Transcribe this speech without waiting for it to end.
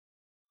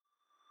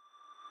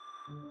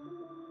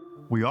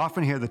We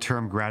often hear the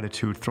term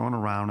gratitude thrown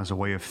around as a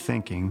way of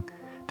thinking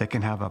that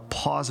can have a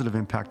positive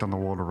impact on the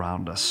world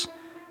around us.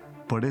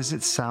 But is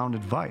it sound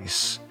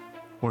advice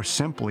or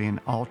simply an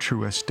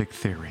altruistic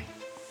theory?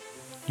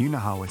 You know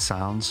how it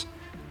sounds.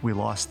 We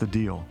lost the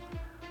deal.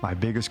 My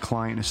biggest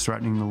client is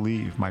threatening to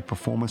leave. My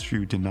performance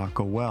review did not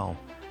go well.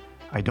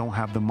 I don't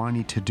have the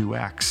money to do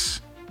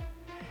X.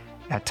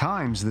 At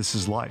times, this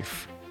is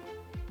life.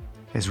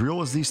 As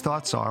real as these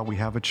thoughts are, we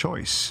have a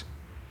choice.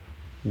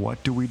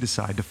 What do we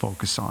decide to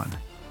focus on?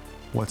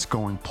 What's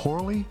going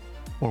poorly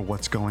or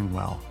what's going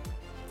well?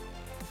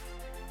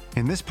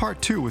 In this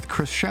part 2 with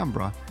Chris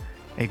Schembra,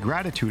 a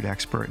gratitude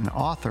expert and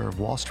author of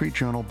Wall Street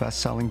Journal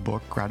best-selling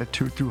book,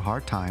 Gratitude Through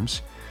Hard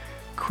Times,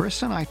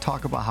 Chris and I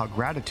talk about how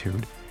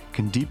gratitude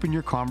can deepen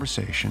your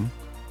conversation,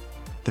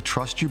 the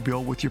trust you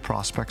build with your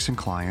prospects and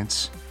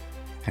clients,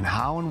 and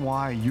how and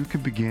why you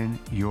can begin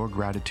your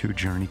gratitude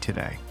journey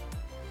today.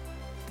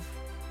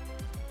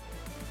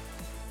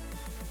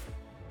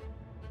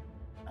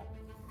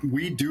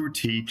 We do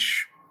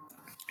teach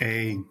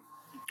a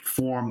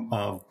form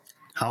of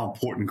how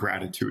important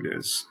gratitude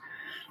is.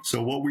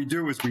 So what we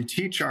do is we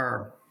teach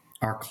our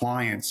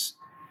clients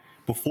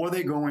before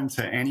they go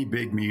into any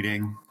big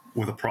meeting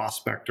with a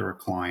prospect or a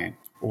client,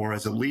 or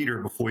as a leader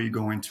before you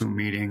go into a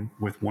meeting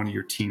with one of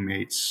your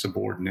teammates,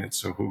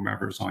 subordinates, or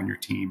whomever's on your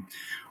team,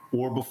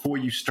 or before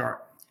you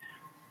start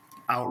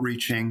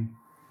outreaching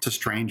to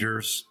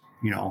strangers,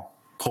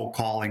 cold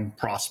calling,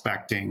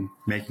 prospecting,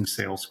 making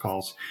sales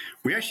calls.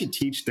 We actually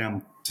teach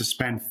them to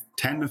spend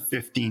 10 to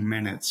 15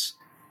 minutes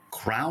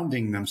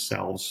grounding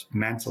themselves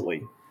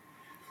mentally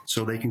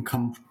so they can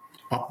come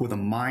up with a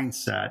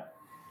mindset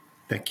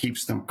that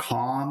keeps them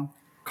calm,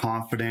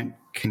 confident,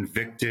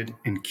 convicted,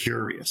 and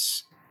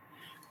curious.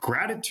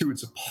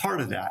 Gratitude's a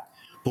part of that.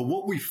 But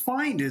what we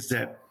find is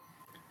that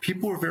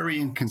people are very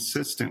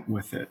inconsistent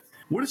with it.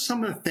 What are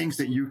some of the things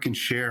that you can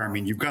share? I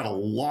mean, you've got a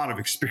lot of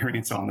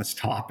experience on this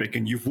topic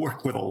and you've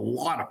worked with a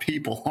lot of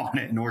people on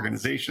it in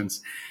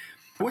organizations.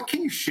 What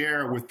can you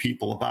share with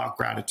people about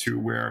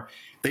gratitude where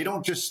they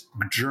don't just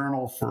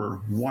journal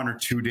for 1 or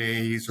 2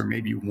 days or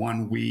maybe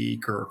 1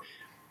 week, or,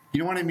 you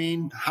know what I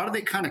mean? How do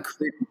they kind of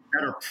create a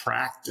better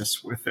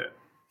practice with it?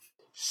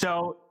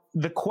 So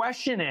the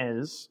question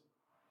is,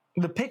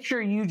 the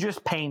picture you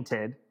just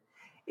painted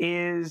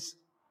is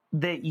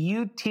that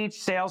you teach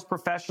sales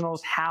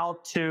professionals how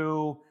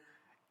to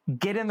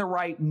get in the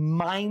right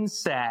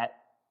mindset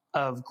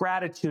of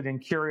gratitude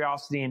and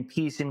curiosity and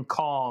peace and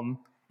calm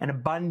and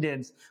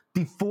abundance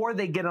before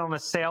they get on a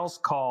sales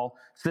call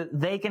so that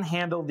they can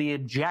handle the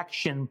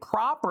objection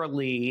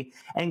properly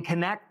and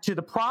connect to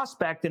the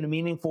prospect in a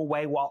meaningful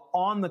way while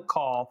on the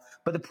call.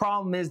 But the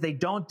problem is they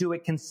don't do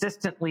it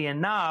consistently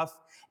enough.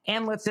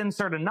 And let's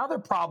insert another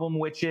problem,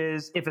 which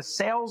is if a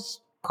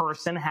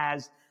salesperson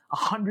has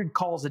 100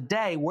 calls a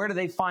day, where do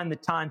they find the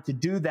time to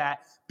do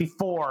that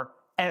before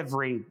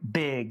every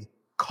big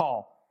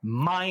call?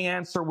 My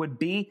answer would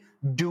be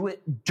do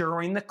it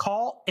during the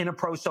call in a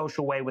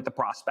pro-social way with the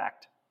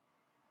prospect.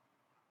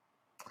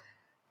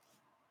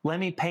 Let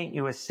me paint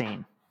you a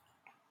scene.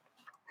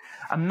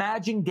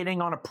 Imagine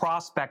getting on a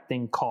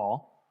prospecting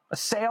call, a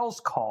sales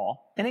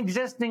call, an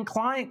existing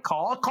client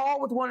call, a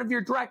call with one of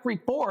your direct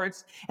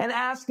reports, and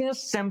asking a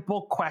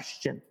simple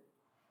question.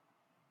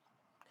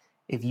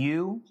 If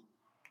you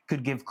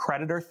could give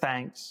credit or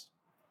thanks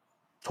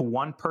to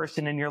one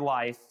person in your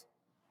life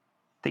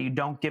that you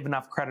don't give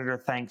enough credit or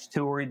thanks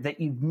to, or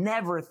that you've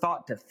never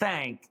thought to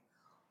thank,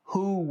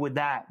 who would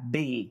that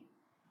be?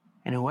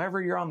 And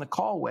whoever you're on the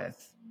call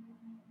with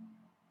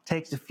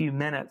takes a few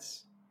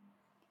minutes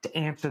to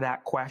answer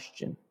that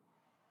question.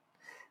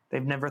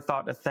 They've never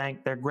thought to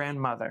thank their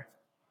grandmother.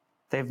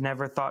 They've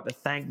never thought to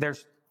thank their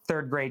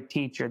third grade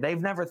teacher. They've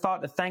never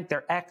thought to thank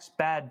their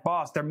ex-bad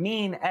boss, their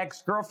mean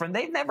ex-girlfriend.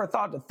 They've never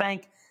thought to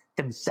thank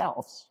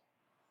themselves.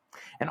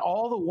 And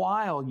all the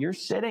while you're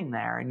sitting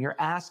there and you're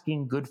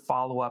asking good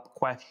follow-up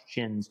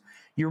questions.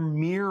 You're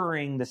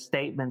mirroring the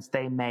statements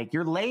they make.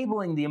 You're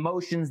labeling the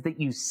emotions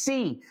that you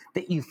see,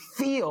 that you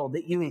feel,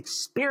 that you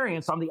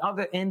experience on the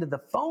other end of the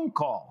phone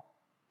call.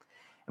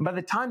 And by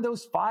the time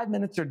those 5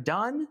 minutes are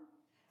done,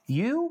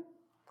 you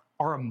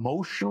are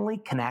emotionally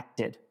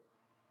connected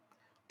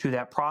to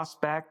that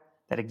prospect,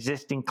 that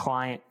existing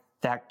client,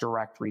 that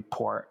direct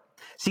report.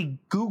 See,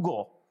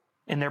 Google,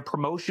 in their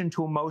promotion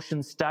to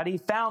emotion study,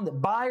 found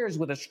that buyers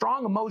with a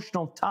strong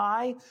emotional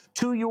tie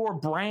to your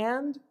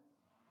brand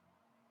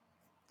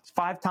is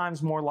 5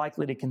 times more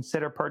likely to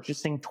consider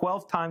purchasing,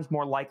 12 times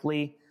more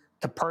likely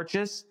to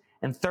purchase,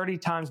 and 30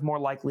 times more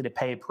likely to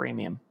pay a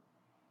premium.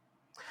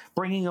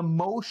 Bringing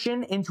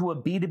emotion into a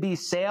B2B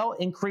sale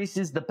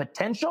increases the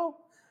potential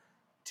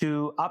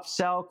to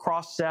upsell,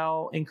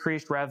 cross-sell,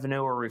 increased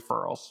revenue, or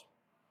referrals.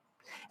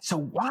 So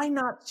why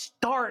not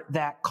start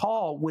that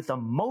call with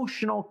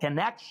emotional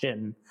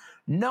connection,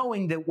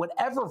 knowing that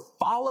whatever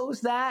follows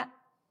that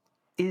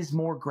is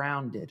more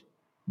grounded,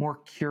 more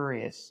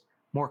curious,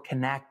 more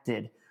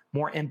connected,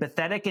 more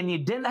empathetic, and you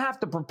didn't have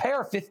to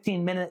prepare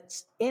 15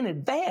 minutes in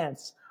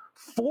advance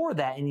for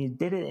that, and you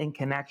did it in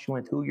connection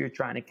with who you're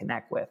trying to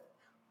connect with,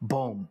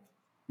 boom.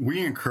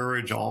 We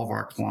encourage all of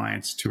our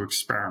clients to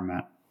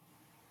experiment.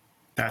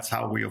 That's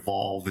how we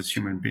evolve as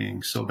human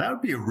beings. So that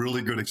would be a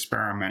really good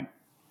experiment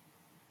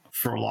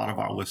for a lot of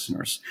our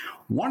listeners.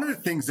 One of the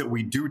things that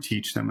we do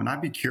teach them, and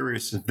I'd be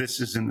curious if this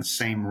is in the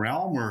same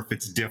realm or if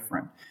it's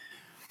different.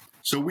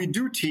 So we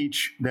do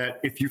teach that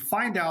if you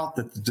find out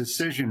that the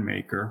decision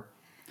maker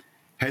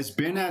has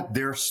been at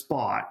their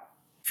spot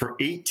for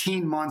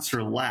 18 months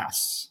or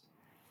less,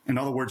 in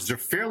other words, they're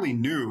fairly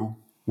new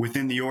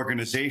within the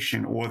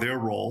organization or their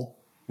role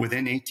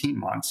within 18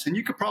 months, and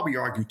you could probably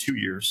argue 2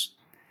 years,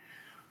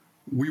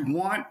 we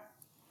want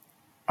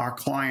our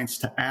clients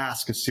to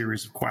ask a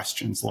series of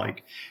questions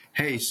like,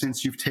 hey,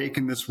 since you've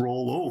taken this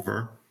role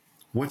over,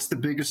 what's the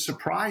biggest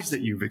surprise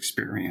that you've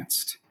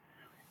experienced?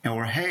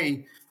 Or,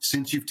 hey,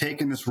 since you've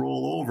taken this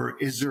role over,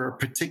 is there a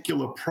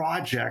particular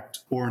project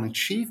or an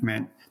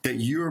achievement that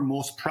you're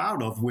most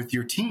proud of with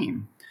your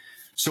team?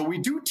 So we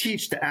do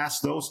teach to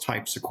ask those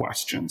types of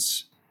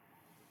questions.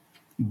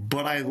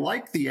 But I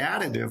like the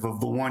additive of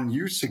the one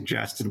you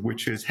suggested,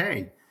 which is,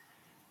 hey,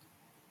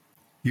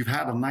 you've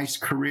had a nice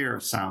career,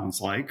 it sounds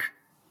like.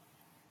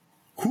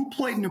 Who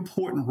played an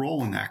important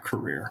role in that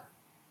career?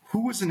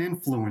 Who was an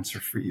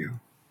influencer for you?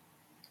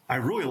 I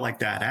really like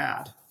that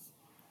ad.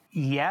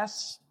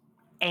 Yes,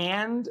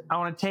 and I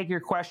want to take your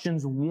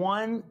questions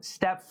one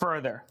step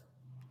further.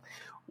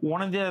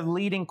 One of the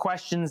leading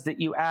questions that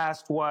you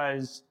asked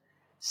was,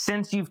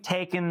 since you've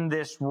taken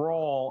this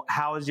role,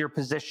 how has your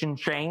position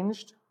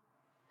changed?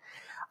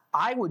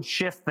 I would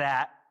shift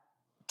that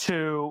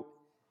to,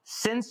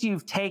 since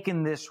you've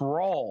taken this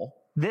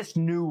role, this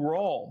new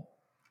role,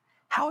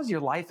 how has your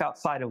life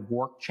outside of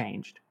work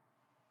changed?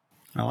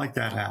 I like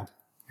that ad.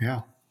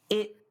 Yeah.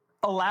 It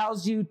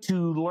allows you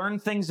to learn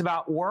things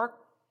about work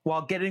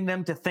while getting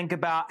them to think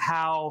about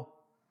how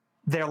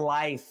their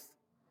life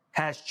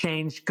has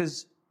changed.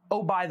 Because,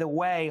 oh, by the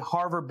way,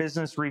 Harvard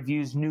Business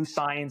Review's new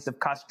science of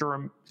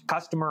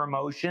customer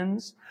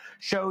emotions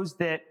shows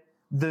that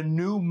the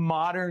new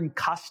modern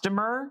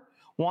customer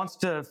wants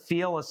to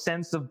feel a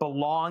sense of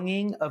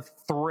belonging, of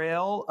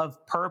thrill,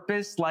 of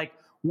purpose, like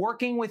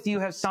working with you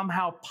has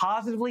somehow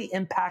positively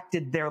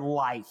impacted their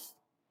life.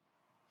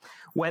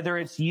 Whether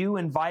it's you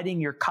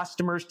inviting your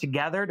customers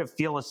together to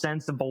feel a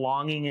sense of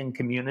belonging and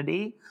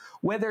community,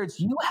 whether it's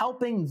you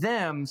helping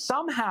them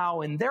somehow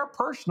in their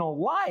personal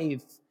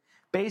life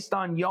based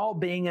on y'all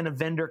being in a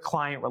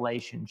vendor-client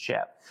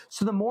relationship.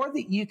 So the more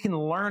that you can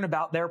learn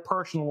about their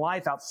personal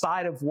life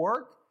outside of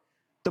work,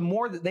 the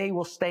more that they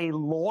will stay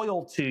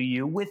loyal to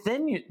you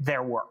within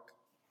their work.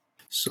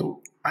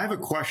 So I have a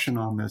question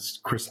on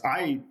this, Chris.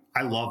 I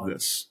love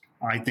this.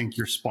 I think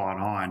you're spot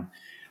on.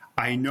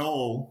 I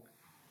know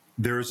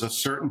there's a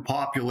certain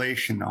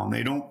population, though, and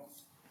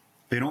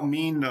they don't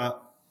mean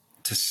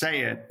to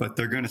say it, but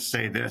they're going to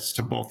say this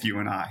to both you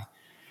and I.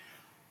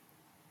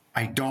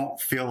 I don't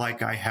feel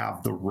like I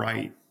have the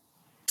right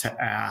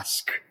to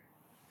ask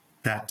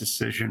that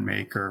decision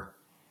maker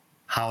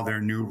how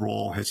their new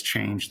role has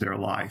changed their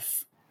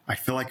life. I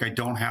feel like I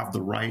don't have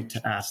the right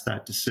to ask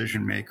that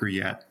decision maker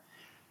yet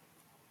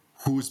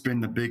who's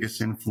been the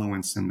biggest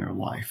influence in their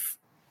life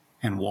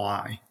and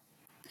why.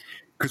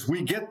 Because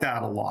we get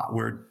that a lot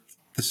where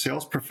the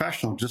sales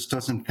professional just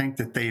doesn't think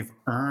that they've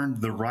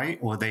earned the right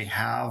or they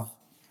have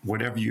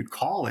whatever you'd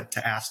call it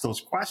to ask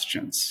those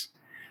questions.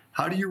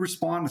 How do you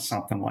respond to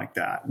something like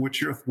that?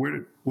 What's your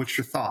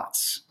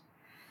thoughts?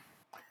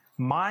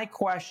 My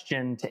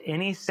question to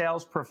any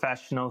sales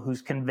professional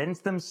who's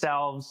convinced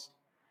themselves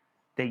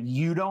that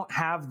you don't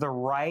have the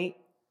right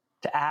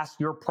to ask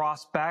your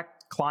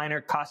prospect, client,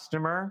 or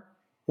customer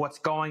what's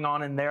going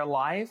on in their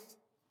life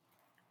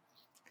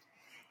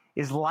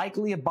is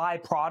likely a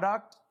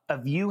byproduct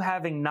of you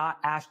having not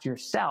asked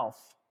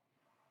yourself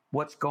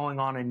what's going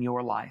on in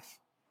your life.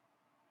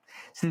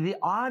 So the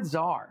odds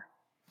are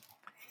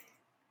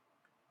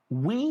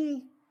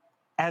we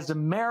as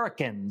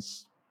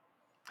Americans,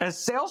 as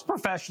sales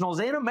professionals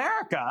in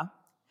America,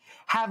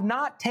 have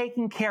not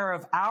taken care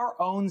of our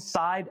own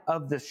side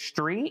of the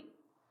street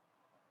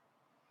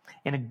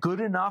in a good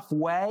enough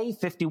way.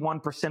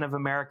 51% of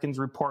Americans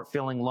report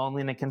feeling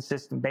lonely on a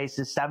consistent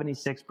basis.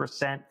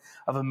 76%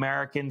 of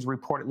Americans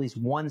report at least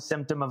one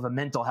symptom of a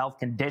mental health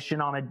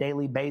condition on a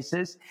daily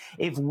basis.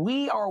 If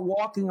we are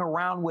walking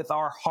around with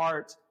our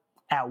heart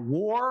at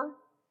war,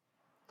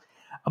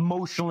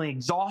 emotionally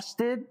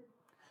exhausted,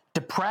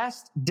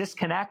 depressed,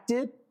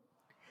 disconnected,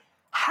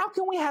 how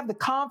can we have the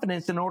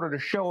confidence in order to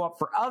show up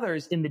for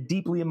others in the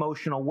deeply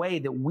emotional way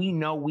that we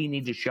know we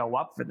need to show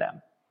up for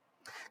them?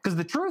 Because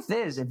the truth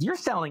is, if you're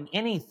selling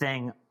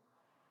anything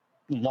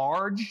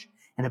large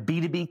in a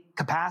B2B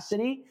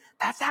capacity,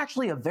 that's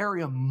actually a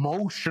very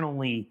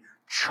emotionally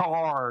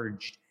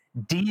charged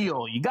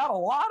deal. You got a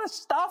lot of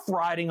stuff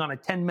riding on a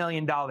 $10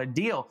 million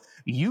deal.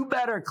 You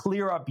better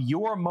clear up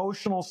your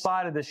emotional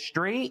side of the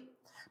street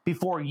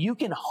before you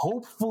can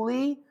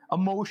hopefully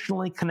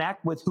emotionally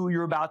connect with who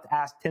you're about to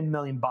ask 10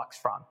 million bucks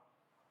from.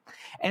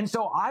 And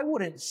so I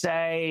wouldn't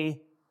say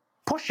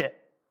push it.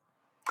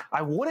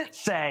 I wouldn't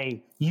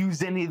say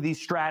use any of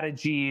these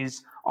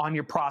strategies on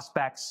your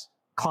prospects,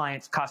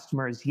 clients,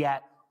 customers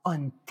yet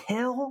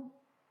until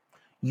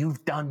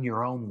you've done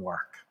your own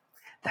work.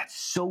 That's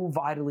so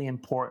vitally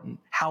important,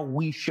 how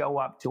we show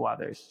up to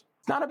others.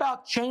 It's not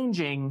about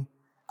changing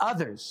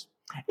others.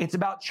 It's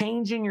about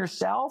changing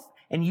yourself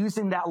and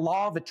using that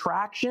law of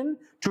attraction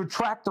to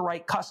attract the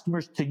right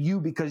customers to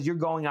you because you're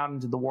going out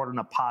into the world in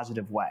a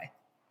positive way.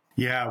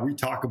 Yeah, we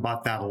talk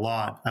about that a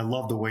lot. I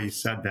love the way you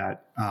said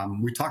that.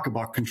 We talk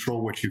about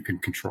control what you can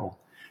control.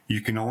 You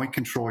can only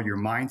control your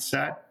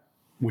mindset,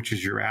 which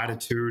is your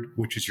attitude,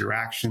 which is your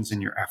actions and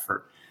your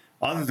effort.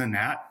 Other than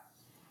that,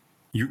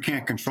 you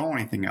can't control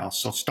anything else.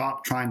 So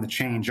stop trying to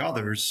change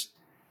others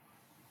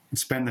and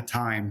spend the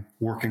time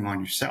working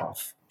on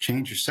yourself.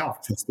 Change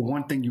yourself. That's the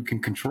one thing you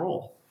can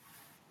control.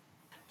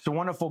 It's a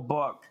wonderful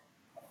book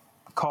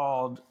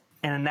called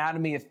An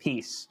Anatomy of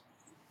Peace.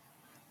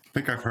 I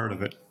think I've heard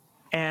of it.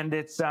 And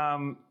it's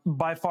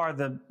by far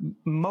the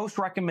most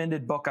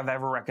recommended book I've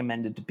ever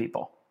recommended to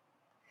people.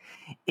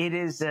 It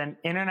is an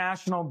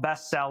international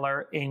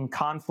bestseller in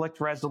conflict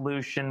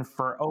resolution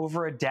for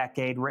over a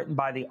decade, written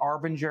by the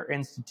Arbinger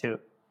Institute.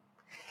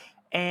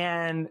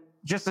 And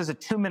just as a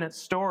 2-minute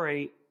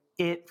story,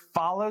 it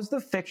follows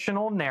the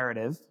fictional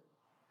narrative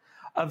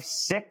of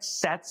 6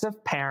 sets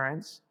of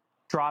parents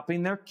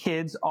dropping their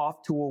kids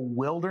off to a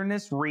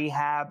wilderness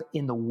rehab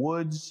in the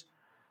woods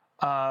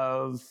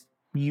of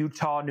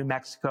Utah, New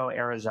Mexico,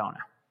 Arizona.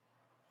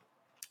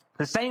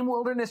 The same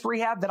wilderness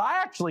rehab that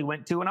I actually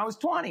went to when I was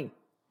 20.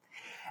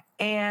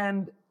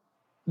 And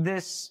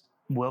this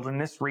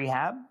wilderness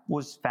rehab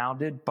was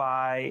founded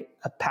by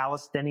a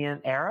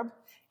Palestinian Arab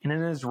and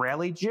an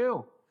Israeli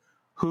Jew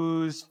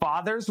whose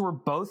fathers were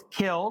both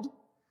killed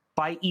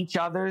by each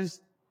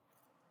other's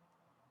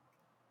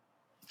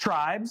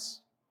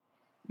tribes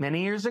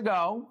many years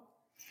ago.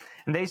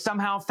 And they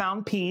somehow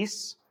found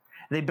peace.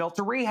 They built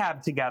a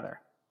rehab together.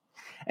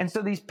 And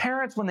so these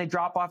parents, when they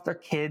drop off their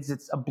kids,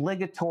 it's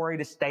obligatory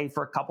to stay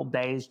for a couple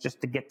days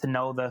just to get to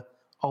know the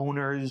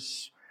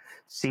owners,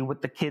 see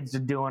what the kids are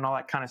doing, all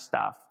that kind of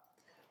stuff.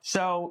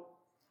 So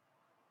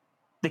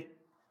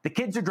the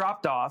kids are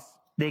dropped off.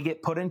 They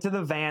get put into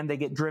the van. They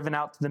get driven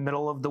out to the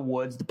middle of the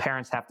woods. The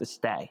parents have to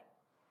stay.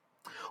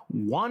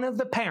 One of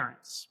the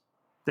parents,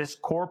 this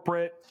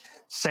corporate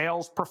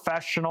sales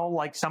professional,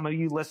 like some of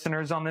you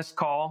listeners on this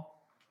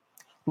call,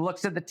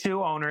 looks at the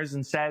 2 owners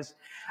and says,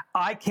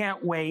 I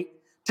can't wait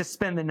to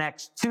spend the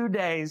next 2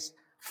 days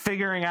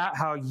figuring out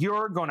how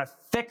you're going to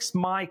fix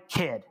my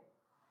kid.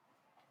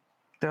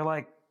 They're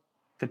like,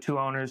 the 2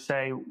 owners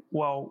say,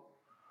 well,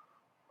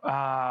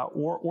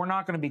 we're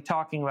not going to be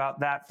talking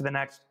about that for the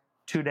next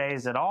 2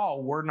 days at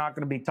all. We're not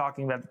going to be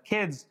talking about the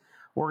kids.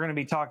 We're going to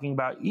be talking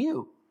about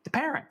you, the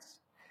parents.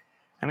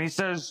 And he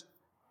says,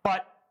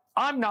 but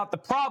I'm not the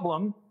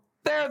problem.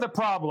 They're the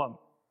problem.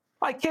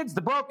 My kid's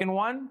the broken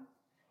one.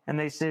 And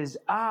they says,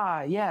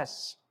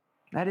 yes,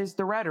 that is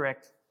the rhetoric.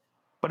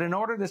 But in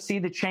order to see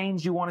the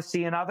change you want to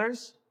see in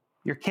others,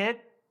 your kid,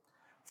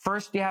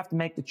 first you have to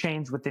make the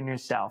change within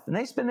yourself. And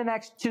they spend the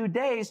next 2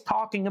 days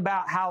talking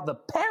about how the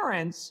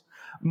parents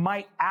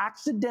might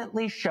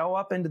accidentally show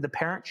up into the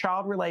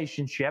parent-child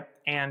relationship,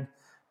 and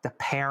the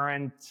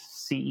parent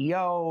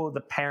CEO,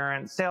 the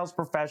parent sales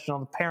professional,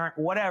 the parent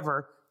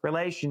whatever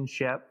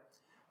relationship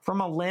from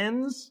a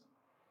lens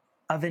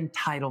of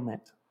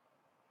entitlement.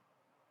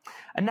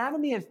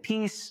 Anatomy of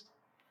Peace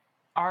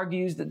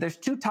argues that there's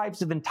 2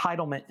 types of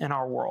entitlement in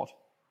our world.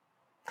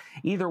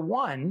 Either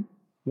one,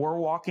 we're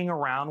walking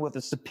around with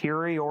a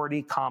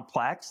superiority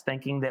complex,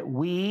 thinking that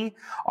we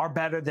are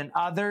better than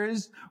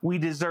others. We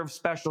deserve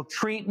special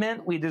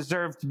treatment. We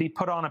deserve to be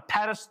put on a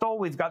pedestal.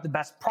 We've got the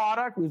best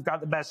product. We've got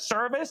the best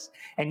service,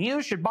 and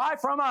you should buy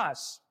from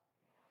us.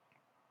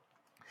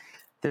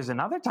 There's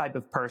another type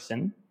of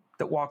person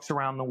that walks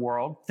around the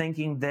world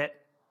thinking that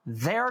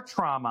their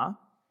trauma,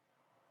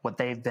 what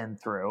they've been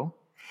through,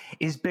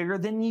 is bigger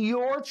than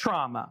your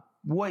trauma,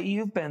 what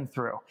you've been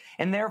through.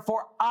 And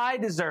therefore, I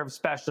deserve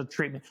special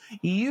treatment.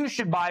 You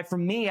should buy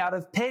from me out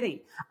of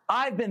pity.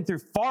 I've been through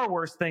far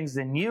worse things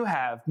than you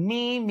have.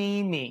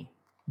 Me.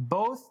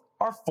 Both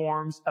are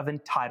forms of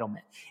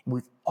entitlement.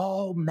 We've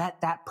all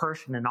met that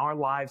person in our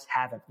lives,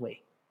 haven't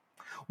we?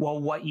 Well,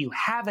 what you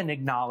haven't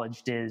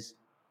acknowledged is,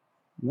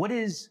 what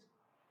is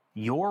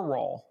your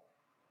role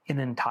in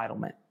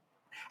entitlement?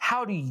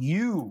 How do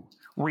you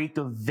wreak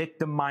a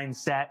victim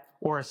mindset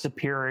or a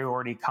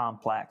superiority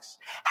complex?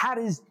 How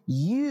does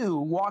you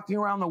walking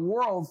around the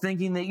world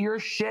thinking that your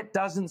shit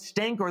doesn't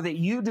stink or that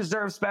you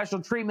deserve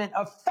special treatment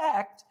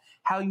affect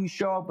how you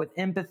show up with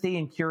empathy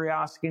and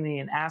curiosity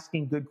and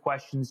asking good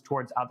questions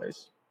towards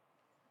others?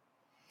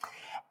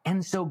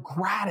 And so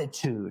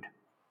gratitude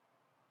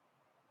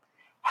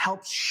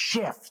helps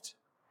shift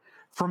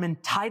from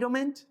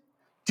entitlement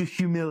to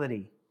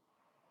humility,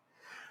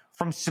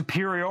 from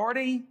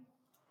superiority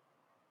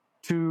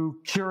to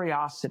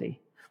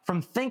curiosity,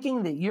 from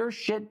thinking that your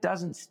shit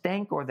doesn't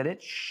stink or that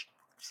it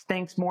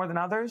stinks more than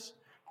others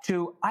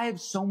to, I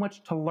have so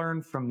much to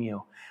learn from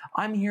you.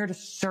 I'm here to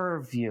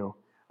serve you.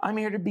 I'm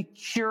here to be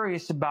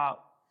curious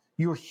about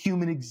your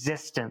human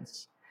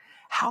existence?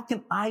 How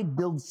can I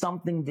build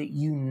something that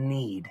you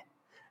need?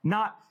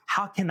 Not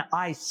how can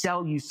I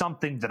sell you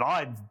something that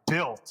I've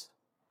built?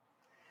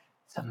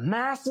 It's a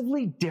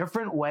massively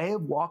different way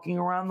of walking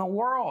around the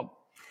world.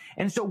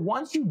 And so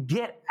once you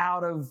get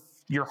out of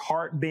your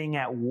heart being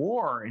at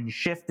war and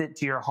shift it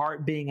to your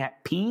heart being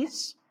at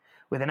peace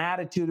with an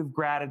attitude of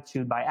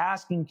gratitude, by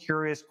asking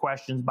curious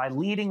questions, by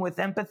leading with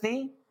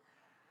empathy,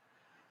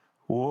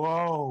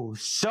 whoa,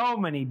 so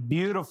many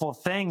beautiful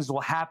things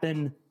will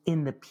happen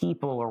in the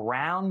people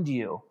around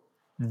you.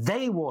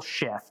 They will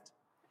shift.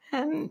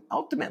 And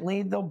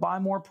ultimately, they'll buy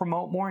more,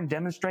 promote more, and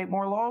demonstrate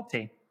more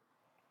loyalty.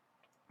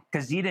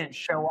 Because you didn't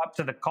show up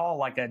to the call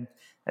like a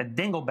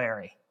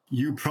dingleberry.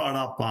 You brought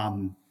up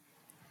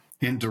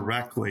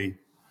indirectly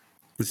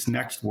this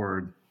next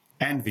word,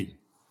 envy.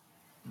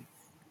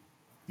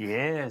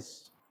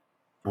 Yes.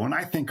 When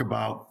I think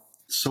about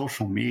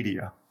social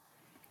media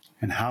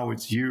and how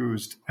it's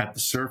used at the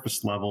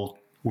surface level,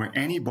 where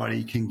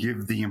anybody can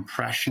give the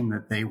impression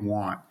that they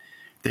want,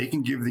 they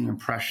can give the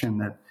impression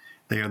that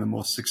they are the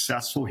most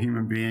successful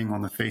human being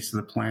on the face of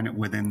the planet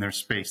within their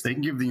space. They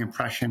can give the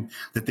impression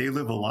that they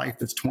live a life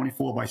that's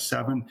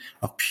 24/7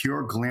 of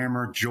pure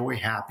glamour, joy,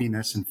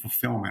 happiness, and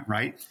fulfillment,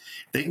 right?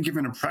 They can give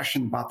an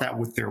impression about that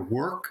with their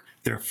work,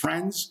 their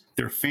friends,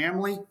 their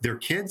family, their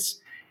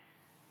kids.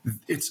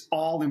 It's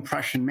all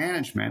impression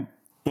management.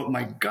 But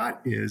my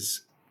gut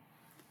is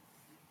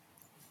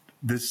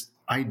this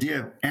idea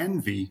of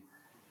envy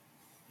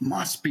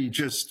must be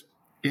just,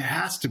 it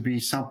has to be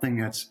something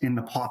that's in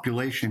the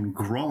population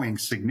growing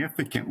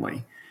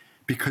significantly,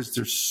 because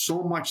there's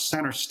so much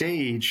center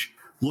stage.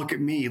 Look at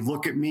me,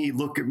 look at me,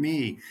 look at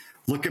me.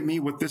 Look at me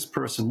with this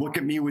person. Look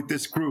at me with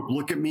this group.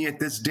 Look at me at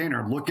this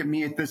dinner. Look at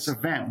me at this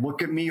event.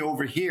 Look at me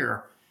over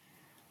here.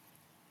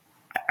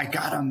 I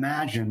got to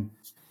imagine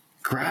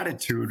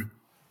gratitude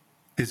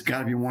has got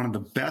to be one of the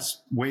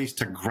best ways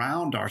to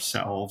ground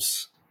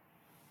ourselves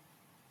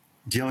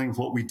dealing with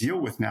what we deal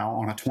with now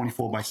on a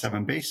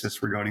 24/7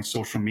 basis regarding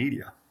social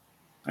media.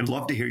 I'd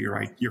love to hear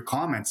your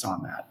comments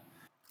on that.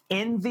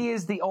 Envy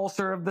is the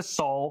ulcer of the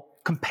soul.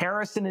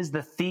 Comparison is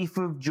the thief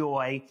of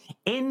joy.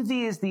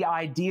 Envy is the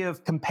idea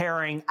of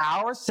comparing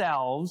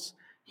ourselves,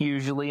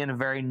 usually in a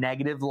very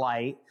negative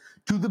light,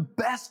 to the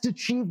best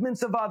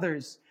achievements of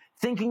others,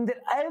 thinking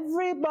that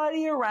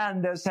everybody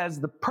around us has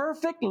the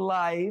perfect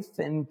life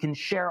and can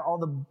share all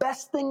the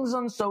best things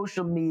on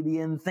social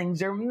media and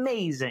things are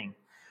amazing.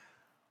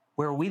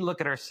 Where we look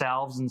at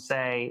ourselves and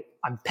say,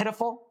 I'm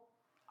pitiful,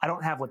 I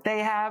don't have what they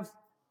have,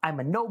 I'm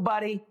a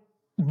nobody,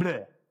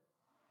 bleh.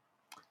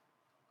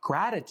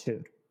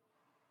 Gratitude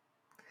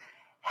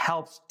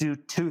helps do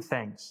two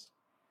things.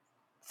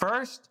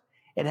 First,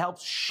 it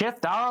helps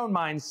shift our own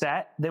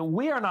mindset that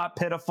we are not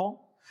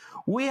pitiful.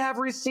 We have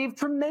received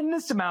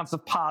tremendous amounts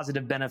of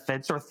positive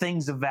benefits or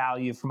things of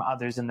value from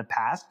others in the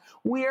past.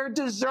 We are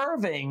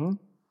deserving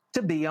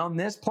to be on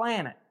this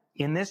planet,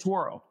 in this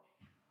world.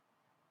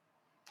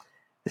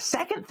 The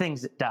second thing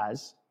it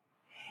does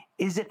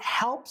is it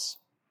helps.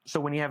 So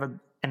when you have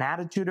an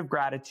attitude of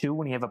gratitude,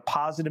 when you have a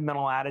positive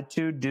mental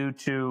attitude due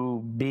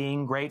to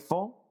being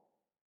grateful,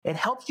 it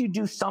helps you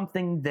do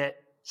something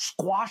that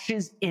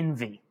squashes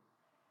envy.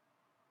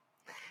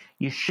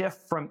 You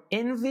shift from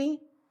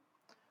envy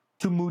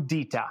to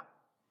mudita.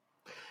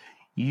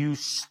 You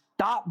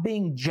stop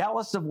being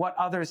jealous of what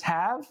others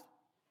have.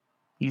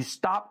 You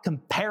stop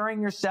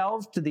comparing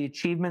yourselves to the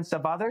achievements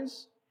of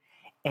others.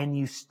 And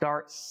you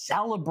start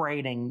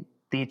celebrating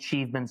the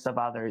achievements of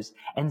others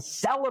and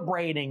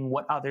celebrating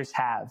what others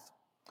have.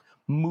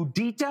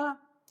 Mudita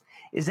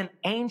is an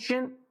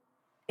ancient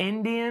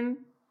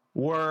Indian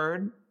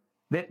word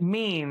that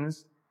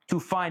means to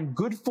find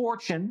good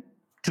fortune,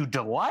 to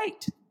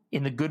delight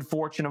in the good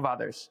fortune of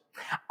others.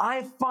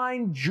 I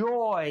find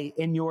joy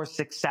in your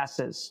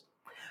successes.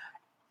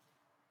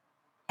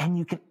 And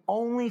you can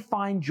only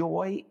find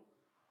joy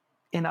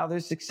in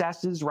others'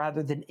 successes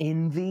rather than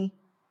envy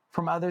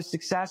from others'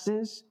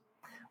 successes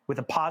with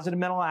a positive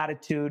mental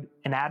attitude,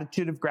 an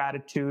attitude of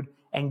gratitude,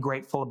 and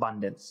grateful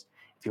abundance.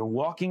 If you're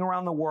walking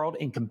around the world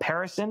in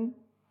comparison,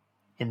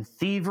 in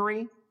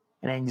thievery,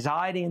 and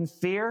anxiety and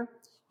fear,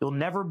 you'll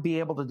never be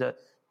able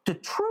to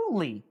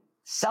truly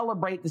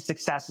celebrate the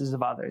successes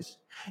of others.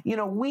 You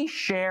know, we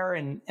share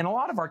in a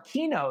lot of our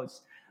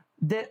keynotes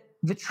that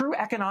the true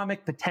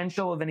economic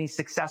potential of any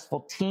successful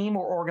team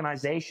or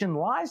organization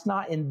lies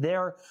not in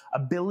their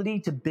ability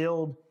to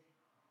build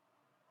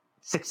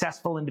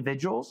successful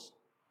individuals,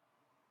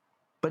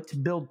 but to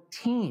build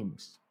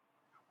teams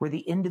where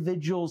the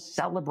individuals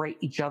celebrate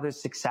each other's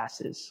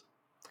successes.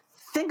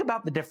 Think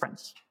about the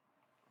difference.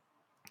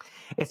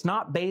 It's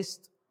not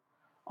based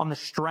on the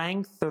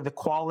strength or the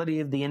quality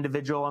of the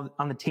individual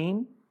on the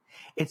team.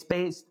 It's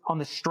based on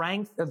the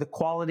strength or the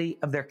quality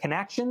of their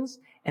connections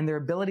and their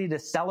ability to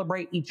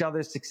celebrate each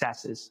other's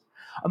successes.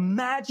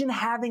 Imagine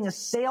having a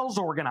sales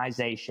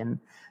organization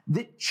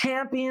that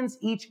champions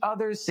each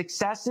other's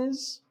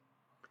successes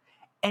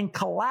and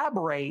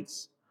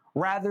collaborates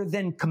rather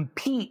than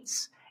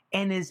competes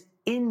and is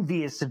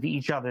envious of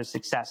each other's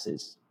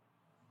successes.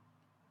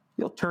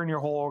 you'll turn your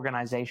whole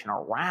organization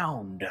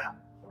around.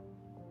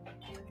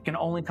 It can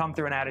only come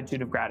through an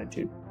attitude of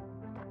gratitude.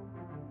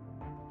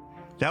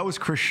 That was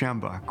Chris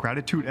Schembra,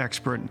 gratitude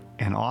expert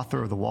and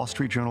author of the Wall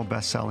Street Journal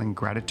bestselling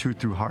Gratitude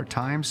Through Hard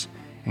Times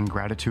and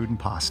Gratitude and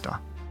Pasta.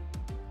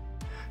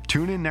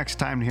 Tune in next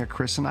time to hear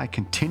Chris and I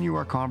continue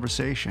our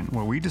conversation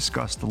where we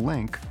discuss the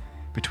link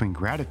between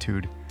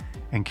gratitude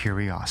and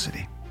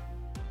curiosity.